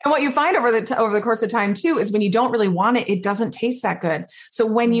 And what you find over the course of time too, is when you don't really want it, it doesn't taste that good. So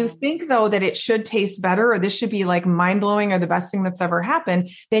when you think though, that it should taste better, or this should be like mind blowing or the best thing that's ever happened,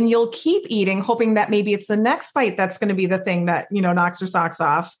 then you'll keep eating, hoping that maybe it's the next bite that's going to be the thing that, knocks your socks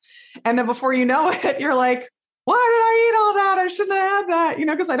off. And then before you know it, you're like, why did I eat all that? I shouldn't have had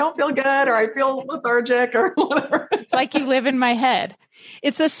that, because I don't feel good, or I feel lethargic, or whatever. It's like you live in my head.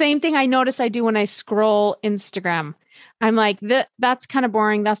 It's the same thing I notice I do when I scroll Instagram. I'm like, that's kind of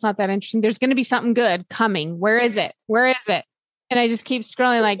boring. That's not that interesting. There's going to be something good coming. Where is it? Where is it? And I just keep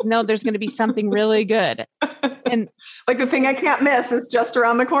scrolling like, no, there's going to be something really good. And like the thing I can't miss is just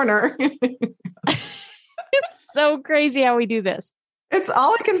around the corner. It's so crazy how we do this. It's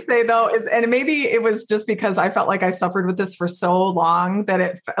all I can say though is, and maybe it was just because I felt like I suffered with this for so long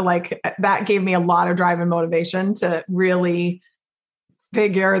that that gave me a lot of drive and motivation to really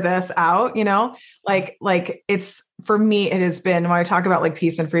figure this out, like it's, for me, it has been, when I talk about like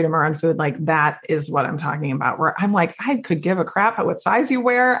peace and freedom around food, like that is what I'm talking about, where I'm like, I could give a crap what size you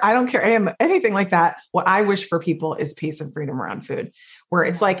wear. I don't care. I am anything like that. What I wish for people is peace and freedom around food, where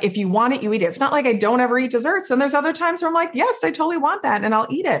it's like, if you want it, you eat it. It's not like I don't ever eat desserts. And there's other times where I'm like, yes, I totally want that, and I'll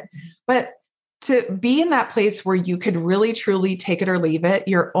eat it. But to be in that place where you could really, truly take it or leave it,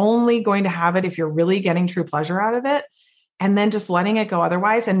 you're only going to have it if you're really getting true pleasure out of it. And then just letting it go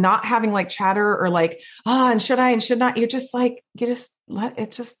otherwise, and not having like chatter or like, and should I and should not. You're just like,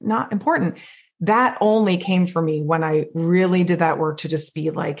 it's just not important. That only came for me when I really did that work to just be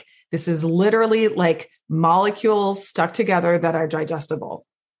like, this is literally like molecules stuck together that are digestible.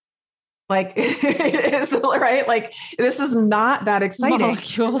 Like, it's right. Like, this is not that exciting.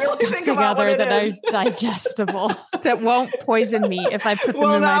 Molecules stuck together that are digestible, that won't poison me if I put them in my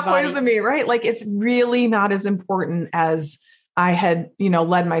body. Will not poison me, right? Like, it's really not as important as I had,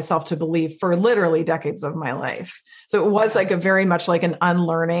 led myself to believe for literally decades of my life. So it was like a very much like an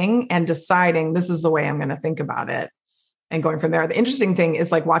unlearning and deciding this is the way I'm going to think about it and going from there. The interesting thing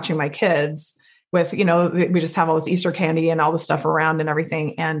is like watching my kids with, we just have all this Easter candy and all the stuff around and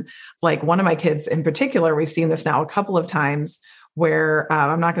everything. And like one of my kids in particular, we've seen this now a couple of times where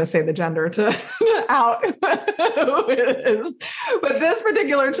I'm not going to say the gender to out who it is, but this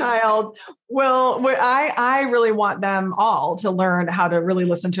particular child I really want them all to learn how to really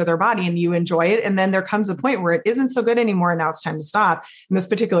listen to their body, and you enjoy it. And then there comes a point where it isn't so good anymore. And now it's time to stop. And this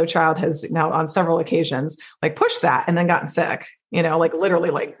particular child has now on several occasions, like pushed that and then gotten sick, like literally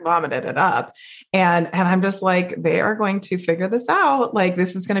like vomited it up. And I'm just like, they are going to figure this out. Like,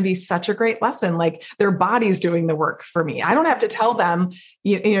 this is going to be such a great lesson. Like, their body's doing the work for me. I don't have to tell them,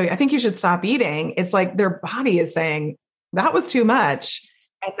 I think you should stop eating. It's like their body is saying that was too much.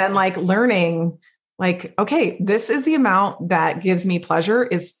 And then like learning, like, okay, this is the amount that gives me pleasure,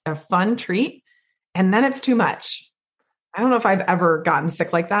 is a fun treat. And then it's too much. I don't know if I've ever gotten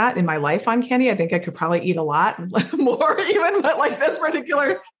sick like that in my life on candy. I think I could probably eat a lot more even, but like this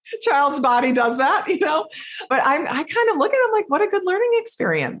particular child's body does that, but I kind of look at them like, what a good learning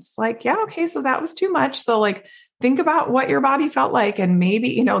experience. Like, yeah, okay, so that was too much. So like, think about what your body felt like. And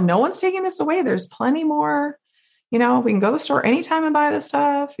maybe, no one's taking this away. There's plenty more, we can go to the store anytime and buy this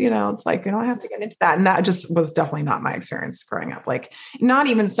stuff. It's like, we don't have to get into that. And that just was definitely not my experience growing up. Like, not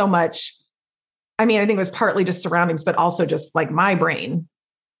even so much. I mean, I think it was partly just surroundings, but also just like my brain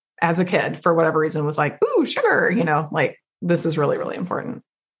as a kid, for whatever reason, was like, ooh, sugar, like this is really, really important.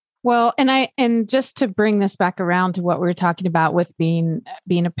 Well, and just to bring this back around to what we were talking about with being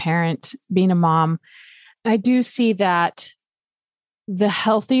a parent, being a mom, I do see that the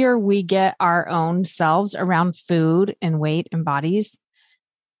healthier we get our own selves around food and weight and bodies,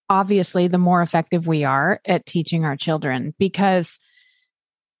 obviously, the more effective we are at teaching our children, because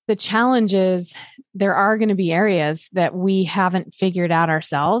the challenge is there are going to be areas that we haven't figured out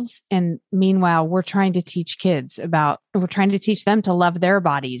ourselves. And meanwhile, we're trying to teach them to love their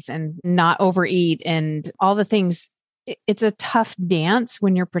bodies and not overeat and all the things. It's a tough dance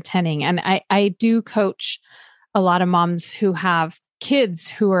when you're pretending. And I do coach a lot of moms who have kids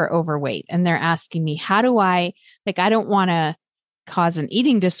who are overweight, and they're asking me, how do I don't want to cause an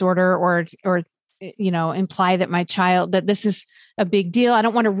eating disorder or imply that my child, that this is a big deal. I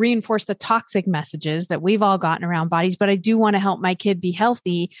don't want to reinforce the toxic messages that we've all gotten around bodies, but I do want to help my kid be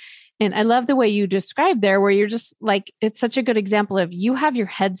healthy. And I love the way you described there, where you're just like, it's such a good example of you have your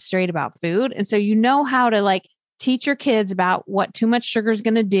head straight about food. And so you know how to like teach your kids about what too much sugar is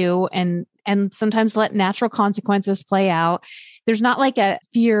going to do, and sometimes let natural consequences play out. There's not like a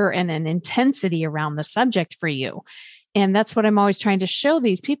fear and an intensity around the subject for you. And that's what I'm always trying to show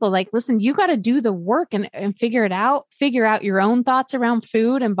these people. Like, listen, you got to do the work and figure it out, figure out your own thoughts around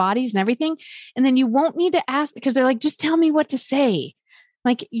food and bodies and everything. And then you won't need to ask, because they're like, just tell me what to say.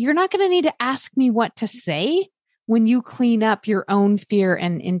 Like, you're not going to need to ask me what to say when you clean up your own fear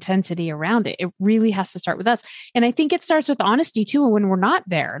and intensity around it. It really has to start with us. And I think it starts with honesty too. When we're not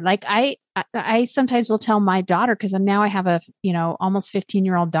there, like I sometimes will tell my daughter, because now I have a, almost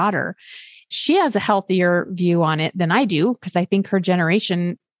 15-year-old daughter. She has a healthier view on it than I do, because I think her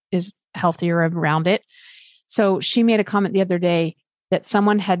generation is healthier around it. So she made a comment the other day that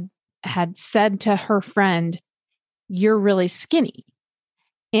someone had said to her friend, "You're really skinny."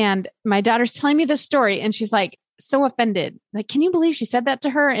 And my daughter's telling me this story, and she's like, so offended. Like, can you believe she said that to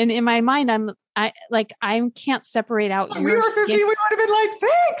her? And in my mind, I can't separate out. When we were 15, we would have been like,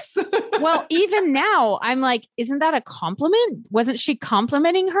 thanks. Well, even now I'm like, isn't that a compliment? Wasn't she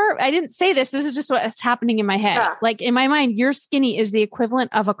complimenting her? I didn't say this. This is just what's happening in my head. Yeah. Like, in my mind, you're skinny is the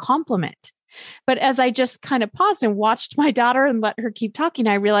equivalent of a compliment. But as I just kind of paused and watched my daughter and let her keep talking,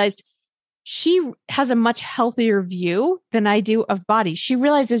 I realized she has a much healthier view than I do of bodies. She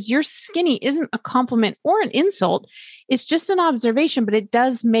realizes your skinny isn't a compliment or an insult. It's just an observation, but it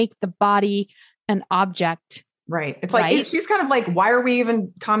does make the body an object. Right. It's like, right? She's kind of like, why are we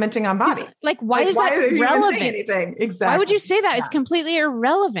even commenting on bodies? Like, why is that relevant? Anything? Exactly. Why would you say that? Yeah. It's completely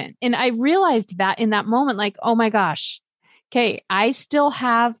irrelevant. And I realized that in that moment, like, oh my gosh, okay, I still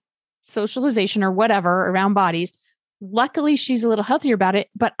have socialization or whatever around bodies. Luckily, she's a little healthier about it,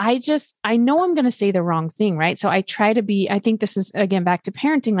 but I know I'm going to say the wrong thing, right? So I try to be, I think this is, again, back to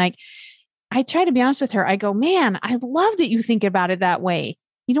parenting. Like, I try to be honest with her. I go, man, I love that you think about it that way.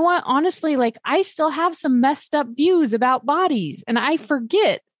 You know what? Honestly, like, I still have some messed up views about bodies, and I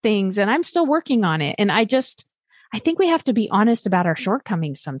forget things, and I'm still working on it. And I think we have to be honest about our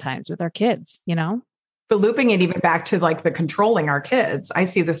shortcomings sometimes with our kids, But looping it even back to like the controlling our kids. I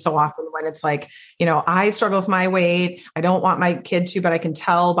see this so often when it's like, I struggle with my weight. I don't want my kid to, but I can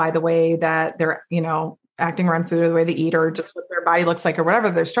tell by the way that they're, acting around food or the way they eat or just what their body looks like or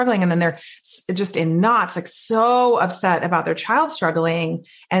whatever, they're struggling. And then they're just in knots, like so upset about their child struggling.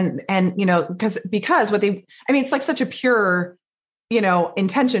 And because it's like such a pure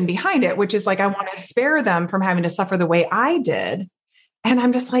intention behind it, which is like, I want to spare them from having to suffer the way I did. And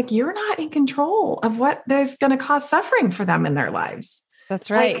I'm just like, you're not in control of what there's going to cause suffering for them in their lives. That's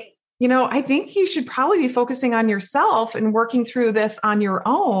right. Like, I think you should probably be focusing on yourself and working through this on your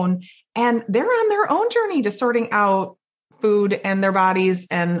own. And they're on their own journey to sorting out food and their bodies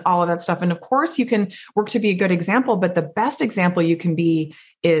and all of that stuff. And of course you can work to be a good example, but the best example you can be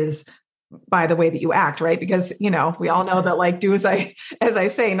is by the way that you act, right? Because, we all know that like, do as I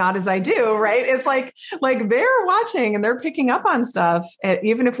say, not as I do, right? It's like they're watching and they're picking up on stuff,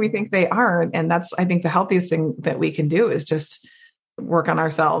 even if we think they aren't. And that's, I think the healthiest thing that we can do is just work on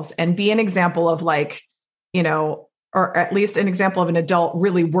ourselves and be an example of like, or at least an example of an adult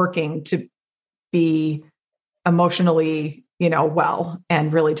really working to be emotionally, well,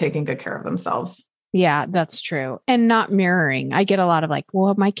 and really taking good care of themselves. Yeah, that's true. And not mirroring. I get a lot of like,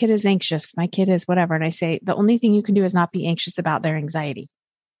 well, my kid is anxious. My kid is whatever. And I say, the only thing you can do is not be anxious about their anxiety.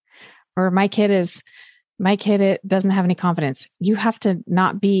 Or my kid doesn't have any confidence. You have to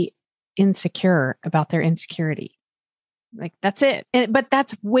not be insecure about their insecurity. Like that's it. But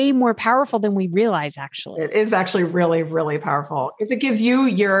that's way more powerful than we realize, actually. It is actually really, really powerful because it gives you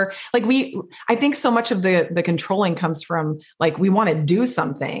I think so much of the controlling comes from like, we want to do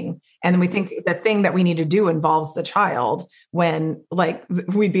something. And we think the thing that we need to do involves the child when like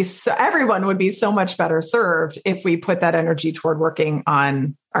everyone would be so much better served if we put that energy toward working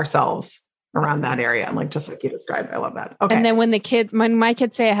on ourselves around that area. And like, just like you described, I love that. Okay. And then when my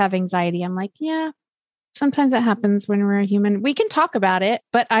kids say I have anxiety, I'm like, yeah. Sometimes it happens when we're a human. We can talk about it,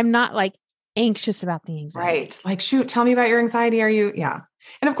 but I'm not like anxious about the anxiety. Right. Like, shoot, tell me about your anxiety. Are you? Yeah.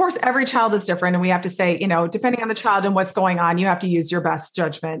 And of course, every child is different. And we have to say, depending on the child and what's going on, you have to use your best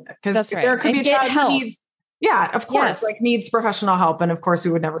judgment because there could be a child who needs, of course, like needs professional help. And of course,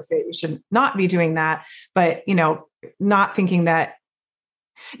 we would never say we should not be doing that, but, not thinking that,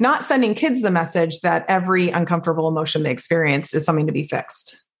 not sending kids the message that every uncomfortable emotion they experience is something to be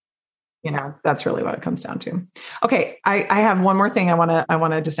fixed. That's really what it comes down to. Okay. I have one more thing I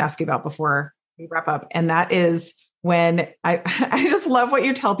want to just ask you about before we wrap up. And that is when I just love what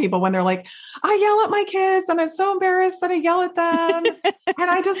you tell people when they're like, I yell at my kids and I'm so embarrassed that I yell at them. And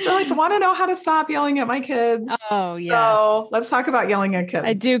I just like want to know how to stop yelling at my kids. Oh yeah. So let's talk about yelling at kids.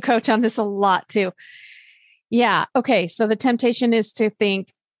 I do coach on this a lot too. Yeah. Okay. So the temptation is to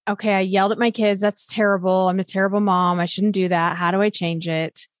think, okay, I yelled at my kids. That's terrible. I'm a terrible mom. I shouldn't do that. How do I change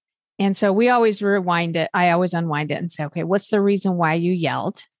it? And so we always rewind it. I always unwind it and say, okay, what's the reason why you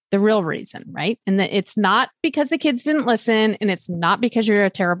yelled? The real reason, right? And that it's not because the kids didn't listen and it's not because you're a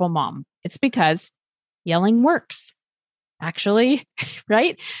terrible mom. It's because yelling works, actually,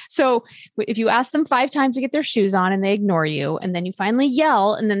 right? So if you ask them 5 times to get their shoes on and they ignore you, and then you finally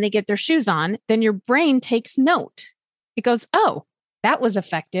yell and then they get their shoes on, then your brain takes note. It goes, oh, that was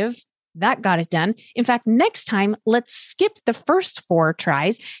effective. That got it done. In fact, next time, let's skip the first 4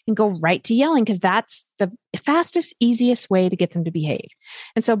 tries and go right to yelling because that's the fastest, easiest way to get them to behave.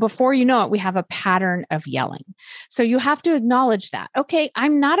 And so before you know it, we have a pattern of yelling. So you have to acknowledge that, okay,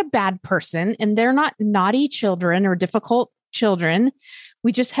 I'm not a bad person and they're not naughty children or difficult children.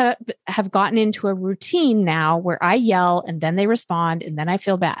 We just have gotten into a routine now where I yell and then they respond and then I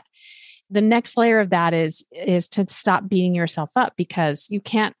feel bad. The next layer of that is to stop beating yourself up because you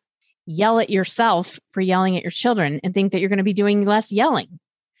can't yell at yourself for yelling at your children and think that you're going to be doing less yelling,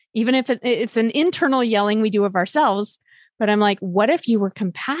 even if it's an internal yelling we do of ourselves. But I'm like, what if you were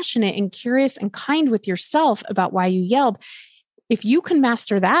compassionate and curious and kind with yourself about why you yelled? If you can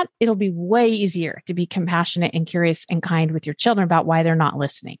master that, it'll be way easier to be compassionate and curious and kind with your children about why they're not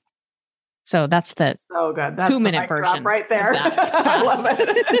listening. So that's the so good. That's 2-minute version right there. I love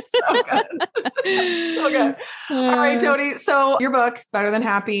it. So good. So good. All right, Jody. So your book, Better Than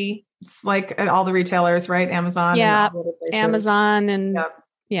Happy, it's like at all the retailers, right? Amazon. Yeah. And all the other places. Amazon and yep.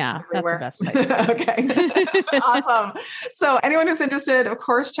 Yeah, everywhere. That's the best place. Okay. Awesome. So anyone who's interested, of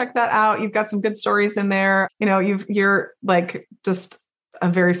course, check that out. You've got some good stories in there. You're like just a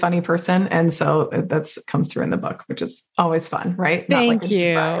very funny person. And so that comes through in the book, which is always fun, right? Thank Not like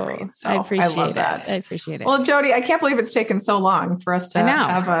you. So I appreciate love that. I appreciate it. Well, Jody, I can't believe it's taken so long for us to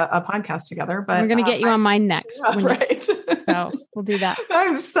have a podcast together, but we're going to get you on mine next. Yeah, right. So we'll do that.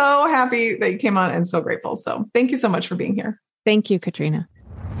 I'm so happy that you came on and so grateful. So thank you so much for being here. Thank you, Katrina.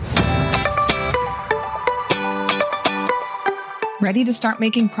 Ready to start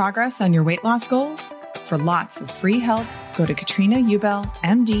making progress on your weight loss goals? For lots of free help, go to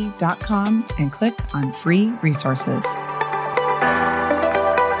KatrinaUbelMD.com and click on free resources.